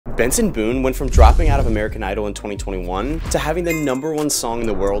Benson Boone went from dropping out of American Idol in 2021 to having the #1 song in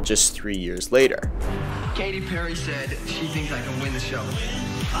the world just 3 years later. Katy Perry said she thinks I can win the show.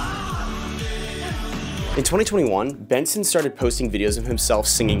 In 2021, Benson started posting videos of himself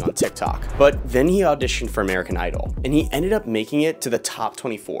singing on TikTok, but then he auditioned for American Idol, and he ended up making it to the top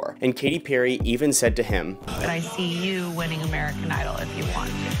 24, and Katy Perry even said to him, "But I see you winning American Idol if you want."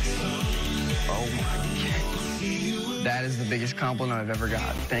 Oh my God. That is the biggest compliment I've ever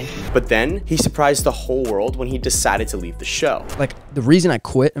got. Thank you. But then, he surprised the whole world when he decided to leave the show. Like, the reason I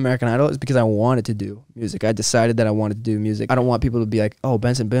quit American Idol is because I wanted to do music. I decided that I wanted to do music. I don't want people to be like, oh,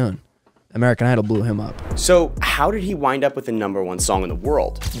 Benson Boone. American Idol blew him up. So how did he wind up with the #1 song in the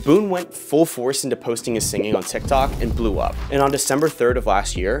world? Boone went full force into posting his singing on TikTok and blew up. And on December 3rd of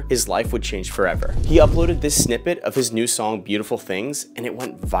last year, his life would change forever. He uploaded this snippet of his new song, Beautiful Things, and it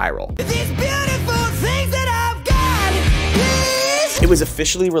went viral. These beautiful things that I've got, please. It was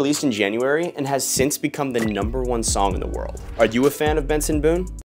officially released in January and has since become the #1 song in the world. Are you a fan of Benson Boone?